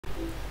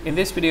In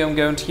this video, I'm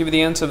going to give you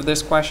the answer of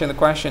this question. The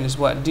question is,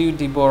 what do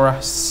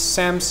Deborah,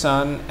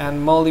 Sampson,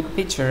 and Molly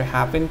Pitcher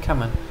have in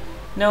common?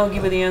 Now I'll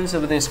give you the answer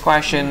of this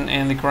question,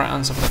 and the correct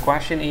answer of the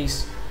question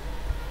is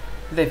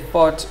they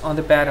fought on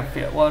the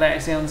battlefield. Well, that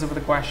is the answer of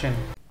the question.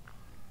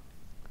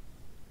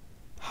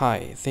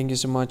 Hi, thank you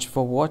so much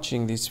for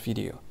watching this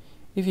video.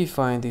 If you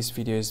find this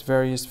video is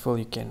very useful,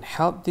 you can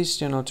help this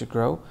channel to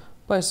grow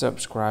by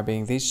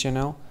subscribing this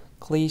channel.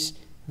 Please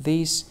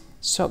this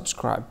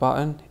subscribe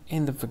button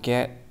and don't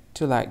forget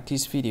to like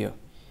this video.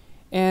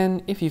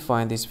 And if you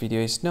find this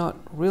video is not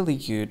really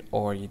good,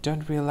 or you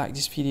don't really like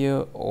this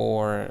video,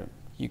 or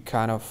you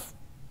kind of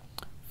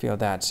feel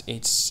that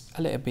it's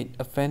a little bit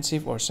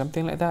offensive or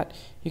something like that,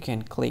 you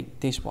can click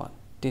this one,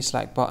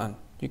 dislike button.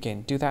 You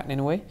can do that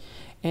anyway.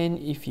 And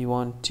if you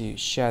want to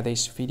share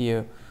this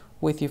video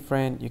with your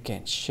friend, you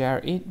can share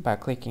it by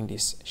clicking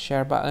this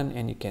share button,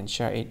 and you can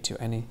share it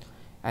to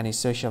any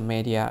social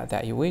media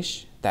that you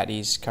wish that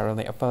is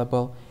currently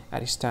available at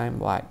this time,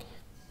 like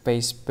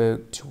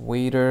Facebook,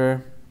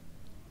 Twitter,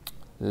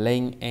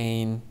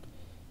 LinkedIn,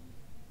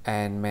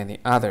 and many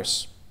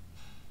others,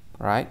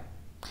 right?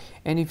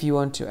 And if you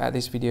want to add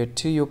this video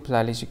to your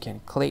playlist, you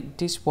can click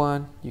this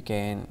one. You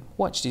can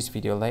watch this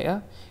video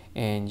later,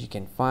 and you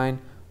can find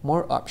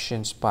more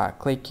options by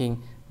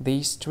clicking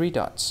these three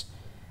dots.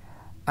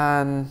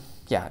 And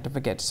yeah, don't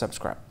forget to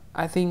subscribe.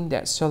 I think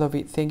that's all of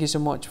it. Thank you so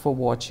much for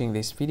watching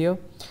this video,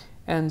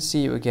 and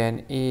see you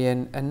again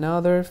in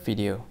another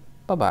video.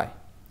 Bye bye.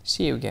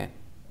 See you again.